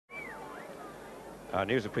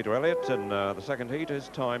News of Peter Elliott in the second heat. His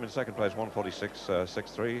time in second place,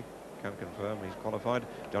 1:46.63. Can confirm he's qualified.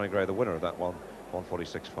 Johnny Gray, the winner of that one,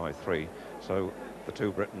 1:46.53. So the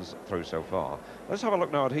two Britons through so far. Let's have a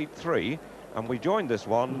look now at heat 3, and we joined this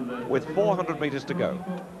one with 400 metres to go.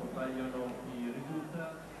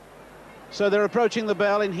 So they're approaching the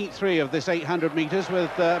bell in heat 3 of this 800 metres with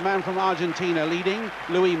a man from Argentina leading,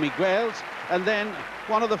 Luis Migueles, and then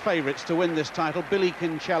one of the favourites to win this title, Billy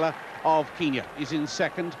Konchellah of Kenya, is in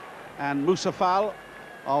second, and Moussa Fall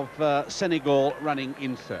of Senegal running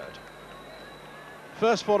in third.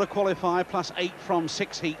 First four to qualify, +8 from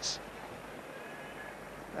 6 heats.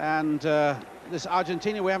 And this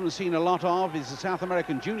Argentina we haven't seen a lot of. He's a South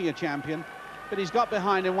American junior champion, but he's got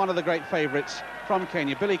behind him one of the great favourites from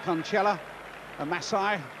Kenya, Billy Konchellah, a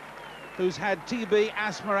Maasai who's had TB,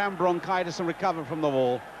 asthma and bronchitis and recovered from the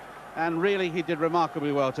wall. And really he did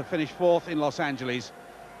remarkably well to finish 4th in Los Angeles.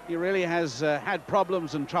 He really has had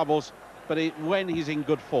problems and troubles, but when he's in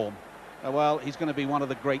good form, well, he's going to be one of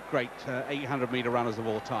the great 800-metre runners of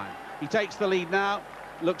all time. He takes the lead now,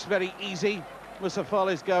 looks very easy. Moussa Fall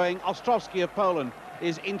is going. Ostrowski of Poland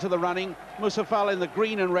is into the running. Moussa Fall in the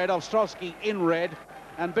green and red, Ostrowski in red,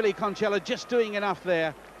 and Billy Konchellah just doing enough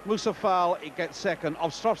there. Moussa Fall gets second,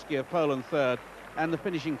 Ostrowski of Poland third, and the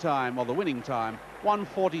finishing time, or the winning time,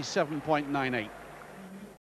 1:47.98.